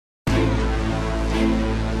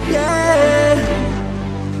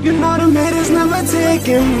them haters never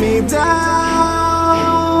taking me down.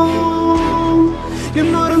 You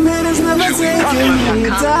know them haters never taking me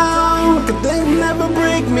down. Cause they never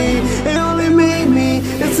break me, they only made me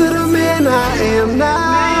into the man I am now.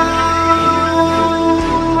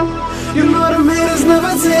 You know them haters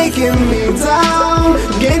never taking me down.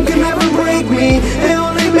 Game can never break me, they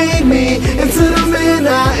only made me into the man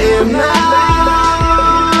I am now.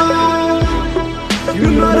 You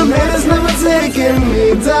know them haters never taking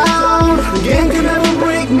me down. Game can never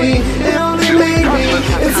break me, they only made me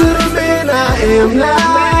into the man I am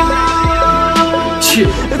now.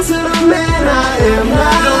 Into the man I am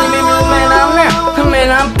now.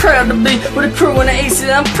 I'm proud to be with a crew in the AC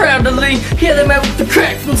that I'm proud to lead. Yeah, they met with the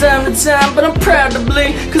crack from time to time, but I'm proud to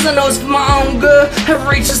bleed, cause I know it's for my own good. Every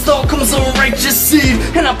righteous thought comes on righteous seed,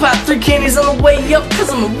 and I pop 3 candies on the way up, cause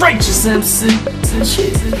I'm a righteous MC.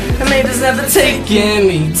 And haters never taking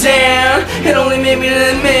me down, it only made me to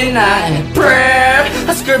the midnight and proud.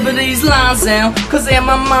 I scribble these lines down, cause they have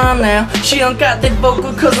my mind now. She don't got that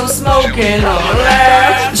vocal cause I'm smoking on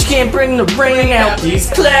loud. She can't bring the ring out these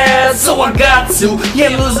clouds, so I got to. Yeah,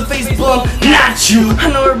 lose a face bump, not you. I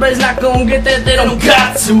know everybody's not gonna get that, they don't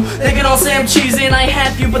got to. They can all say I'm cheesy and I ain't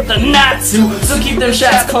happy, but they're not to. So keep them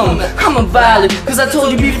shots coming, I'm a violent, cause I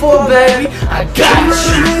told you before, baby, I got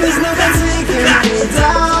you.